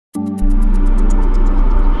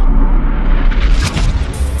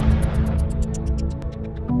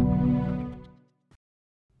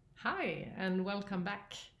and welcome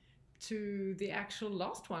back to the actual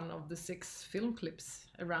last one of the 6 film clips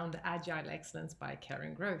around Agile Excellence by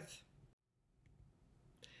Caring Growth.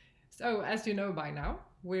 So, as you know by now,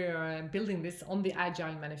 we're building this on the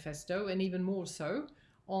Agile Manifesto, and even more so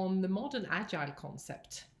on the modern Agile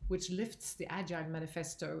concept, which lifts the Agile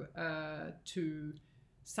Manifesto to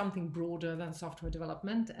something broader than software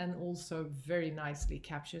development and also very nicely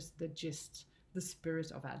captures the gist, the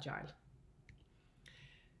spirit of Agile.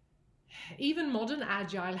 Even modern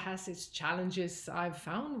Agile has its challenges, I've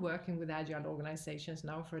found working with Agile organizations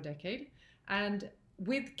now for a decade. And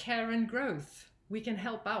with Care and Growth, we can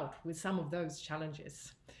help out with some of those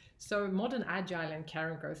challenges. So modern Agile and Care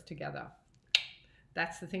and Growth together,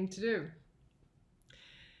 that's the thing to do.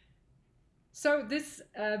 So this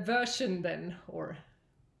version then, or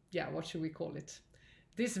yeah, what should we call it?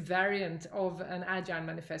 This variant of an Agile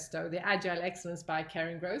Manifesto, the Agile Excellence by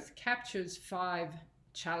Caring Growth, captures 5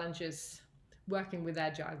 challenges working with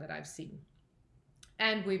Agile that I've seen.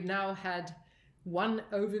 And we've now had one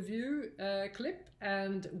overview clip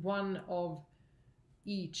and one of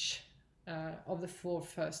each of the 4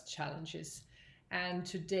 first challenges. And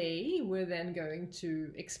today we're then going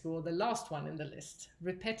to explore the last one in the list,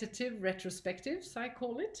 repetitive retrospectives, I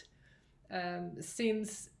call it,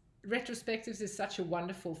 since retrospectives is such a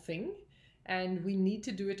wonderful thing and we need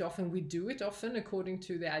to do it often. We do it often according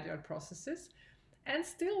to the Agile processes. And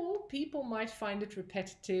still, people might find it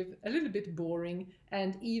repetitive, a little bit boring,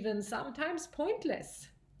 and even sometimes pointless.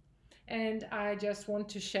 And I just want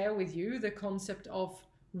to share with you the concept of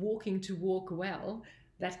walking to walk well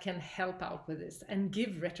that can help out with this and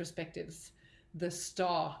give retrospectives the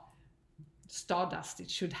stardust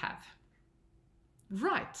it should have.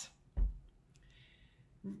 Right.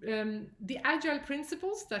 The Agile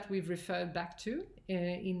principles that we've referred back to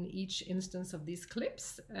in each instance of these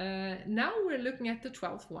clips. Now we're looking at the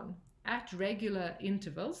 12th one. At regular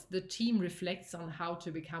intervals, the team reflects on how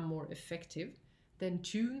to become more effective, then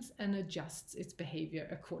tunes and adjusts its behavior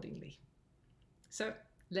accordingly. So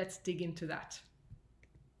let's dig into that.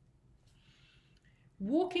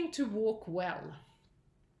 Walking to walk well.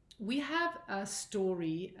 We have a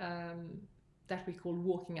story that we call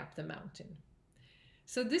Walking Up the Mountain.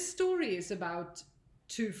 So this story is about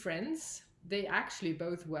 2 friends. They actually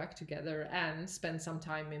both work together and spend some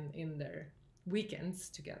time in their weekends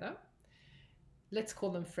together. Let's call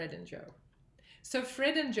them Fred and Joe. So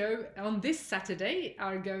Fred and Joe on this Saturday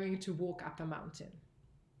are going to walk up a mountain.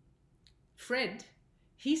 Fred,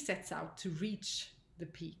 he sets out to reach the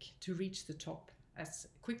peak, to reach the top as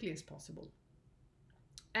quickly as possible.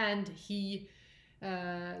 And he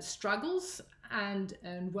struggles and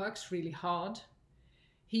works really hard.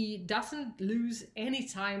 He doesn't lose any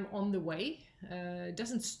time on the way,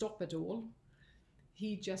 doesn't stop at all.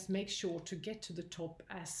 He just makes sure to get to the top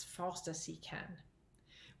as fast as he can.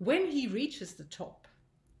 When he reaches the top,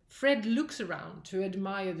 Fred looks around to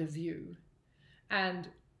admire the view. And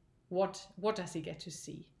what does he get to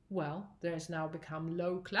see? Well, there has now become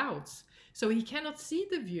low clouds, so he cannot see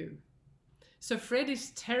the view. So Fred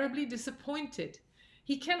is terribly disappointed.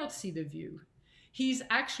 He cannot see the view. He's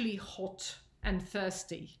actually hot and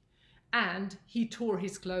thirsty, and he tore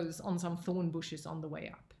his clothes on some thorn bushes on the way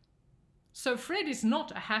up. So Fred is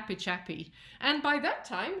not a happy chappy, and by that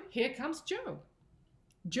time, here comes Joe.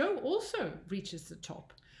 Joe also reaches the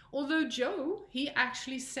top, although Joe, he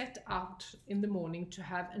actually set out in the morning to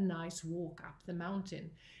have a nice walk up the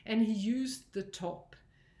mountain, and he used the top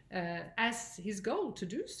as his goal to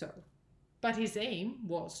do so. But his aim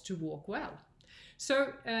was to walk well.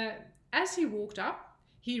 So as he walked up,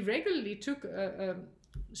 he regularly took a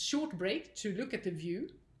short break to look at the view,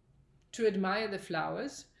 to admire the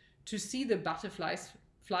flowers, to see the butterflies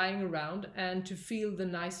flying around, and to feel the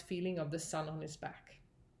nice feeling of the sun on his back.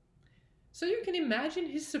 So you can imagine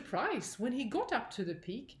his surprise when he got up to the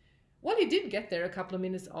peak. Well, he did get there a couple of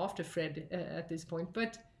minutes after Fred at this point,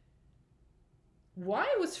 but why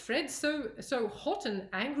was Fred so hot and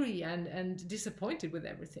angry and disappointed with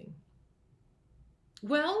everything?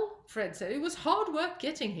 Well, Fred said, it was hard work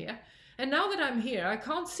getting here, and now that I'm here, I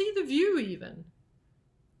can't see the view even.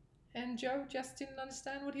 And Joe just didn't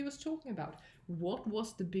understand what he was talking about. What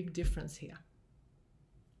was the big difference here?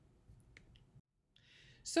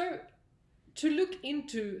 So, to look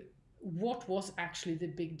into what was actually the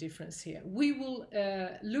big difference here, we will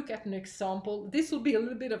look at an example. This will be a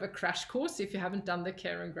little bit of a crash course if you haven't done the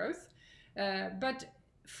Care and Growth. But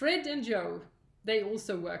Fred and Joe, they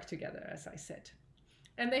also work together, as I said.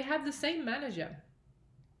 And they have the same manager.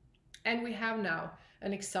 And we have now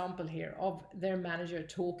an example here of their manager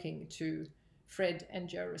talking to Fred and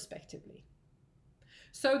Joe respectively.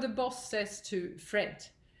 So the boss says to Fred,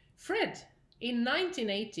 "Fred, In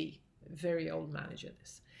 1980, very old manager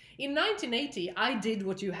this. In 1980, I did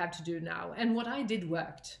what you have to do now, and what I did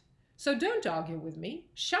worked. So don't argue with me.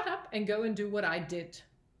 Shut up and go and do what I did.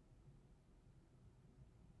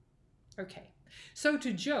 Okay, so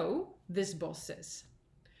to Joe, this boss says,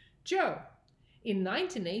 Joe, in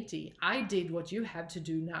 1980, I did what you have to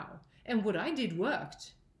do now, and what I did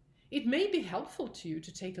worked. It may be helpful to you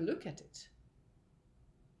to take a look at it.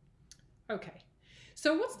 Okay,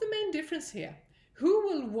 so what's the main difference here? Who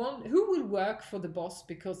will work for the boss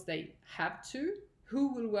because they have to?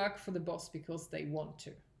 Who will work for the boss because they want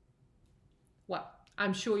to? Well,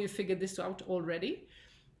 I'm sure you figured this out already.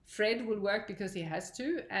 Fred will work because he has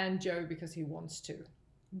to, and Joe because he wants to.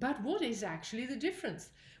 But what is actually the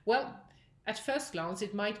difference? Well, at first glance,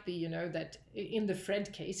 it might be, that in the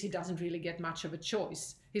Fred case, he doesn't really get much of a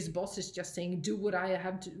choice. His boss is just saying, do what I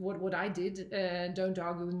have to, what I did, don't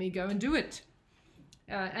argue with me, go and do it.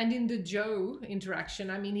 And in the Joe interaction,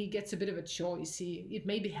 I mean, he gets a bit of a choice. It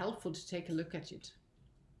may be helpful to take a look at it.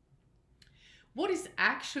 What is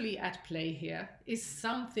actually at play here is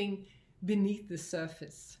something beneath the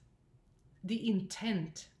surface, the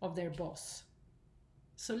intent of their boss.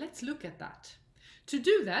 So let's look at that. To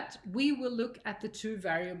do that, we will look at the two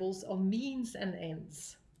variables of means and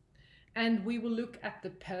ends. And we will look at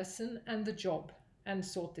the person and the job and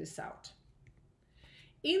sort this out.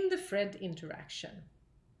 In the Fred interaction,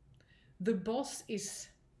 the boss is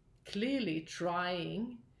clearly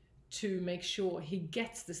trying to make sure he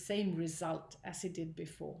gets the same result as he did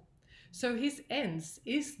before. So his ends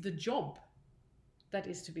is the job that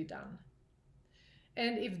is to be done.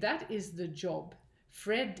 And if that is the job,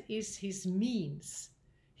 Fred is his means,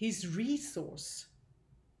 his resource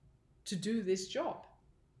to do this job.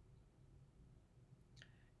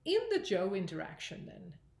 In the Joe interaction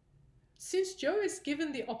then, since Joe is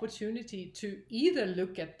given the opportunity to either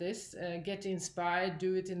look at this, get inspired,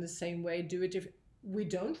 do it in the same way, do it if we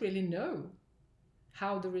don't really know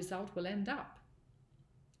how the result will end up.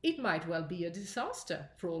 It might well be a disaster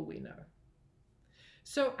for all we know.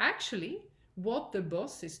 So actually, what the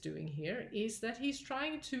boss is doing here is that he's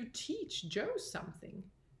trying to teach Joe something.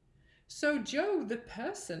 So Joe, the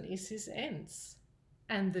person, is his ends,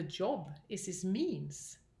 and the job is his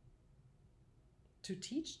means to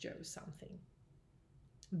teach Joe something.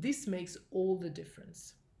 This makes all the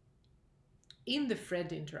difference. In the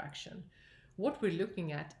Fred interaction, what we're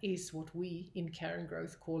looking at is what we in Care and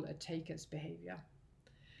Growth call a taker's behavior.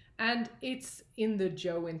 And it's in the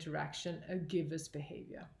Joe interaction, a giver's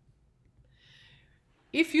behavior.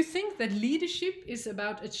 If you think that leadership is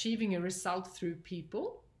about achieving a result through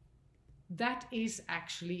people, that is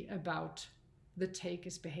actually about the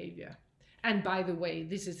taker's behavior. And by the way,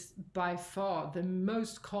 this is by far the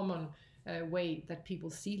most common way that people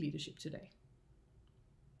see leadership today.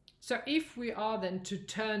 So if we are then to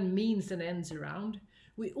turn means and ends around,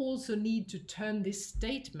 we also need to turn this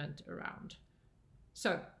statement around.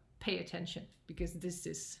 So pay attention, because this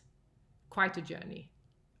is quite a journey.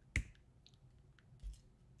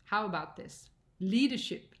 How about this?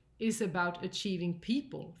 Leadership is about achieving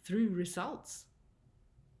people through results.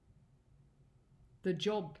 The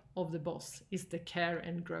job of the boss is the care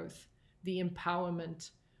and growth, the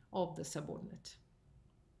empowerment of the subordinate.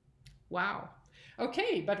 Wow.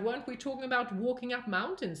 Okay, but weren't we talking about walking up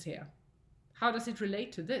mountains here? How does it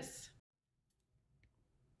relate to this?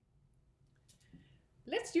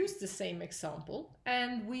 Let's use the same example,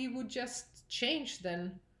 and we would just change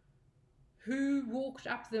then who walked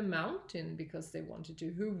up the mountain because they wanted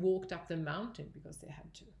to, who walked up the mountain because they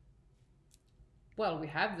had to. Well, we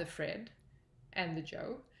have the Fred and the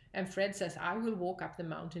Joe, and Fred says, I will walk up the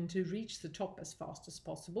mountain to reach the top as fast as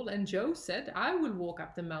possible. And Joe said, I will walk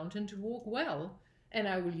up the mountain to walk well, and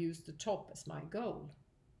I will use the top as my goal.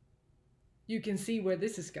 You can see where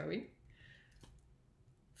this is going.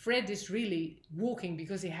 Fred is really walking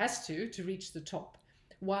because he has to reach the top,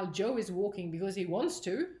 while Joe is walking because he wants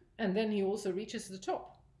to, and then he also reaches the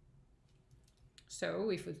top. So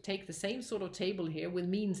if we take the same sort of table here with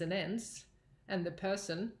means and ends, and the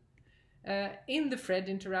person, in the Fred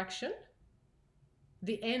interaction,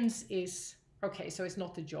 the ends is, okay, so it's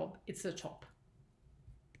not the job, it's the top.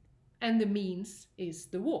 And the means is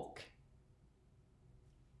the walk.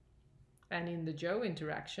 And in the Joe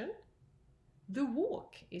interaction, the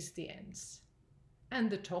walk is the ends. And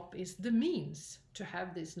the top is the means to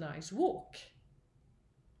have this nice walk.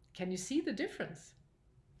 Can you see the difference?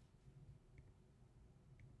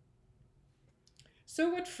 So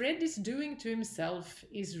what Fred is doing to himself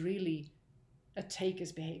is really a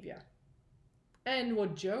taker's behavior. And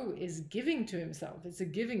what Joe is giving to himself is a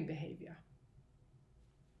giving behavior.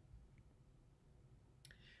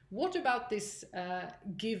 What about this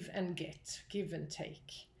give and get, give and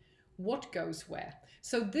take? What goes where?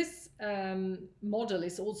 So this model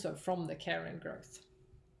is also from the Care and Growth.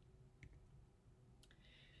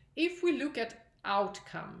 If we look at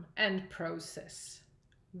outcome and process,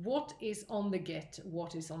 what is on the get,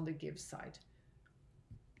 what is on the give side?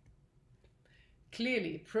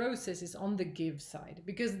 Clearly, process is on the give side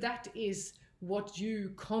because that is what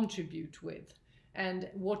you contribute with and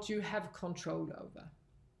what you have control over.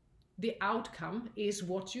 The outcome is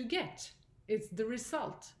what you get. It's the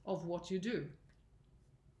result of what you do.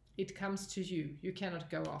 It comes to you. You cannot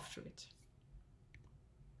go after it.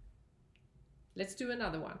 Let's do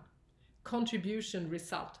another one. Contribution,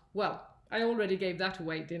 result. Well, I already gave that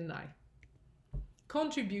away, didn't I?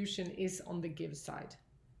 Contribution is on the give side.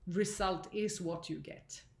 Result is what you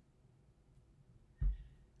get.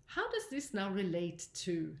 How does this now relate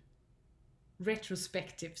to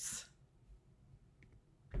retrospectives?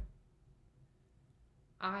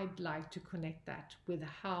 I'd like to connect that with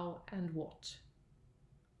how and what.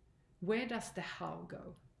 Where does the how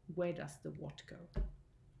go? Where does the what go?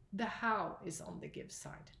 The how is on the give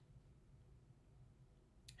side.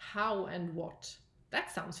 How and what?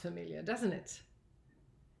 That sounds familiar, doesn't it?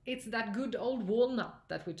 It's that good old walnut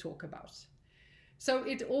that we talk about. So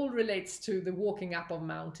it all relates to the walking up of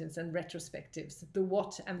mountains and retrospectives, the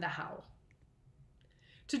what and the how.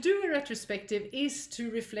 To do a retrospective is to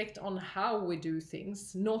reflect on how we do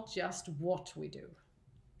things, not just what we do.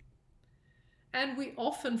 And we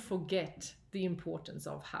often forget the importance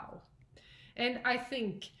of how. And I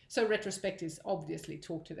think, so retrospectives obviously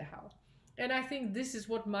talk to the how. And I think this is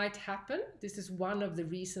what might happen. This is one of the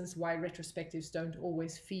reasons why retrospectives don't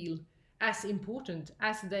always feel as important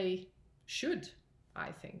as they should,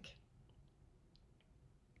 I think.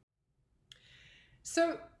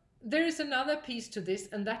 So there is another piece to this,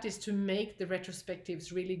 and that is to make the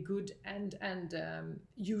retrospectives really good and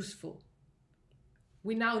useful.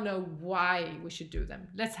 We now know why we should do them.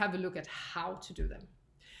 Let's have a look at how to do them.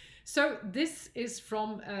 So this is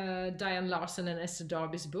from Diane Larson and Esther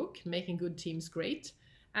Darby's book, Making Good Teams Great,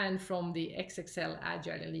 and from the XXL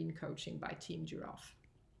Agile and Lean Coaching by Team Giraffe.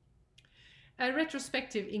 A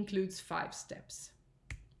retrospective includes 5 steps.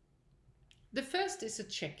 The first is a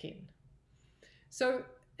check-in. So,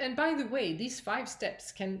 and by the way, these 5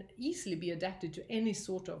 steps can easily be adapted to any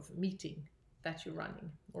sort of meeting that you're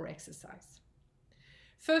running or exercise.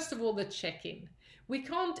 First of all, the check-in. We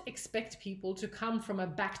can't expect people to come from a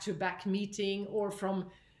back-to-back meeting or from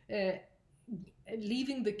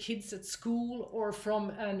leaving the kids at school or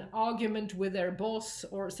from an argument with their boss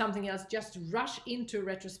or something else, just rush into a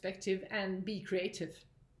retrospective and be creative.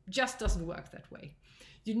 Just doesn't work that way.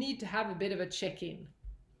 You need to have a bit of a check-in.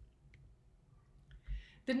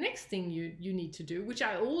 The next thing you need to do, which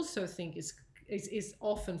I also think is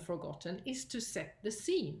often forgotten, is to set the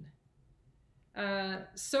scene.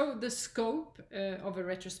 So the scope of a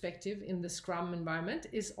retrospective in the Scrum environment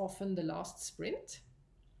is often the last sprint.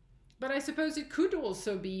 But I suppose it could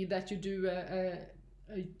also be that you do a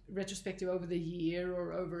retrospective over the year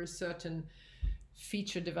or over a certain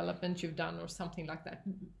feature development you've done or something like that.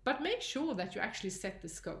 But make sure that you actually set the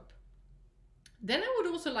scope. Then I would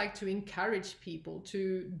also like to encourage people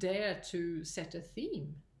to dare to set a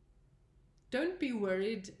theme. Don't be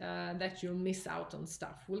worried that you'll miss out on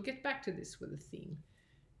stuff. We'll get back to this with a theme.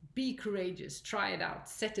 Be courageous, try it out,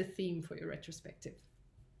 set a theme for your retrospective.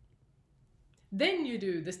 Then you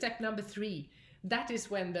do the step number 3. That is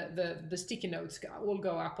when the sticky notes all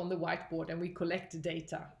go up on the whiteboard and we collect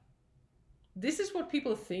data. This is what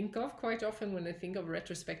people think of quite often when they think of a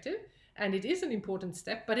retrospective. And it is an important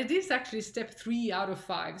step, but it is actually step 3 out of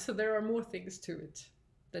 5. So there are more things to it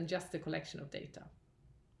than just the collection of data.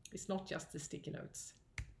 It's not just the sticky notes.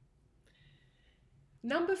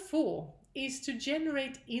 Number 4 is to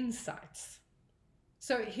generate insights.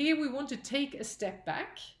 So here we want to take a step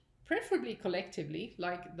back, preferably collectively,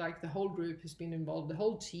 like the whole group has been involved, the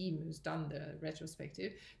whole team who's done the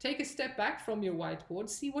retrospective. Take a step back from your whiteboard,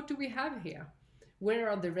 see what do we have here? Where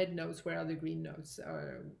are the red notes? Where are the green notes?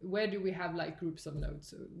 Where do we have like groups of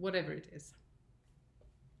notes? Whatever it is.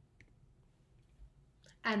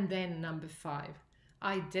 And then number 5,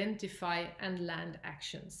 identify and land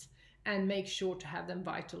actions and make sure to have them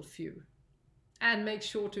vital few. And make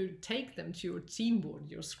sure to take them to your team board,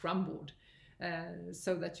 your Scrum board,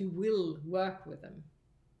 so that you will work with them.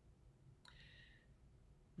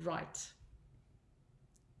 Right.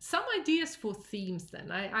 Some ideas for themes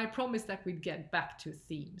then. I promised that we'd get back to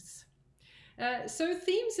themes. So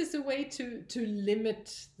themes is a way to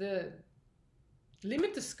limit the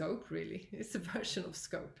scope, really. It's a version of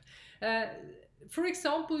scope. For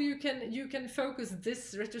example, you can focus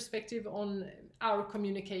this retrospective on our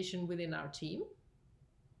communication within our team.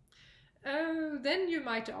 Then you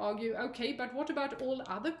might argue, okay, but what about all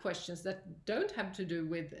other questions that don't have to do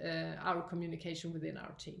with our communication within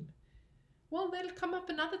our team? Well, they'll come up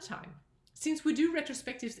another time. Since we do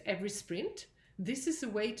retrospectives every sprint, this is a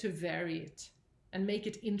way to vary it and make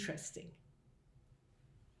it interesting.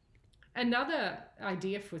 Another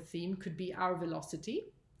idea for theme could be our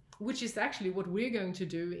velocity, which is actually what we're going to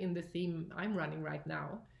do in the theme I'm running right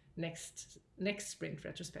now. Next sprint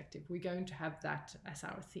retrospective, we're going to have that as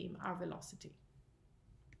our theme, our velocity.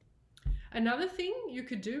 Another thing you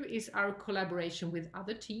could do is our collaboration with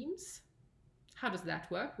other teams. How does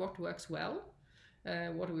that work? What works well?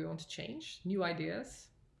 What do we want to change? New ideas.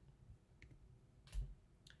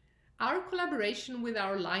 Our collaboration with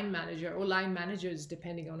our line manager or line managers,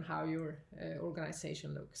 depending on how your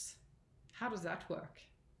organization looks. How does that work?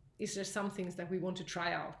 Is there some things that we want to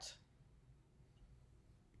try out?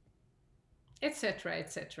 Etc,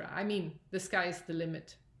 etc. I mean, the sky is the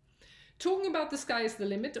limit. Talking about the sky is the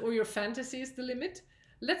limit, or your fantasy is the limit,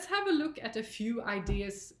 let's have a look at a few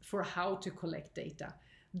ideas for how to collect data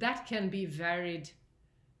that can be varied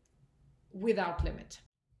without limit.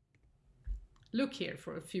 Look here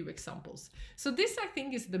for a few examples. So this, I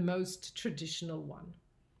think, is the most traditional one.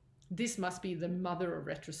 This must be the mother of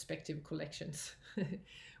retrospective collections.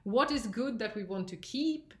 What is good that we want to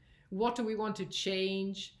keep? What do we want to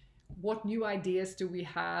change? What new ideas do we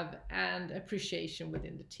have? And appreciation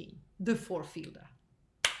within the team. The four-fielder.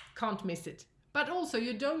 Can't miss it. But also,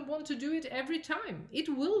 you don't want to do it every time. It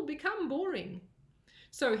will become boring.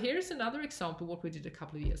 So here's another example, what we did a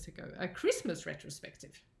couple of years ago. A Christmas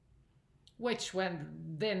retrospective. Which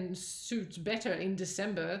then suits better in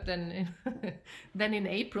December than in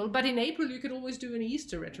April. But in April, you could always do an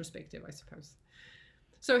Easter retrospective, I suppose.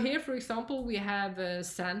 So here, for example, we have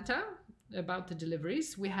Santa, about the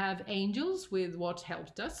deliveries. We have angels with what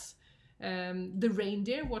helped us. The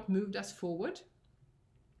reindeer, what moved us forward.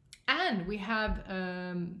 And we have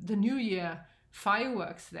the New Year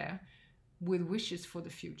fireworks there with wishes for the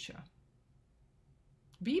future.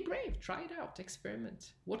 Be brave, try it out,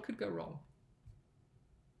 experiment. What could go wrong?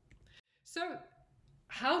 So,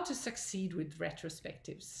 how to succeed with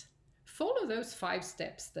retrospectives? Follow those 5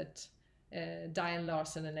 steps that Diane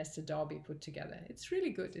Larson and Esther Darby put together. It's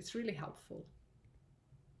really good, it's really helpful.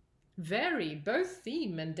 Vary both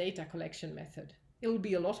theme and data collection method. It'll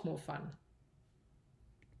be a lot more fun.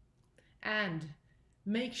 And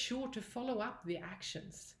make sure to follow up the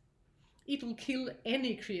actions. It will kill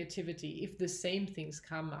any creativity if the same things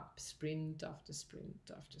come up sprint after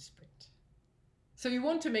sprint after sprint. So you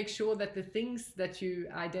want to make sure that the things that you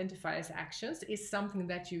identify as actions is something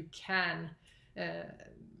that you can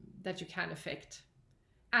affect.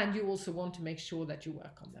 And you also want to make sure that you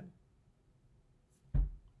work on them.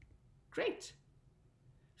 Great.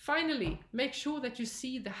 Finally, make sure that you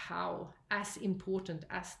see the how as important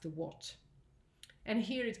as the what. And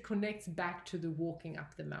here it connects back to the walking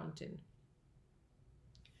up the mountain.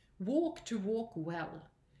 Walk to walk well.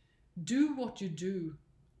 Do what you do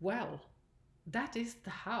well. That is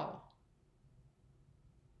the how.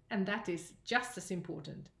 And that is just as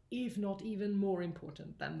important, if not even more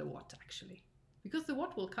important than the what, actually. Because the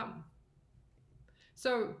what will come.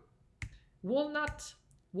 So, walnut,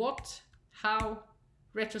 what, how,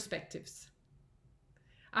 retrospectives.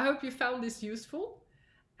 I hope you found this useful,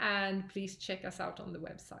 and please check us out on the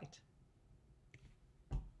website.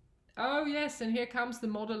 Oh yes, and here comes the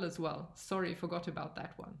model as well. Sorry, forgot about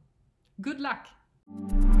that one. Good luck!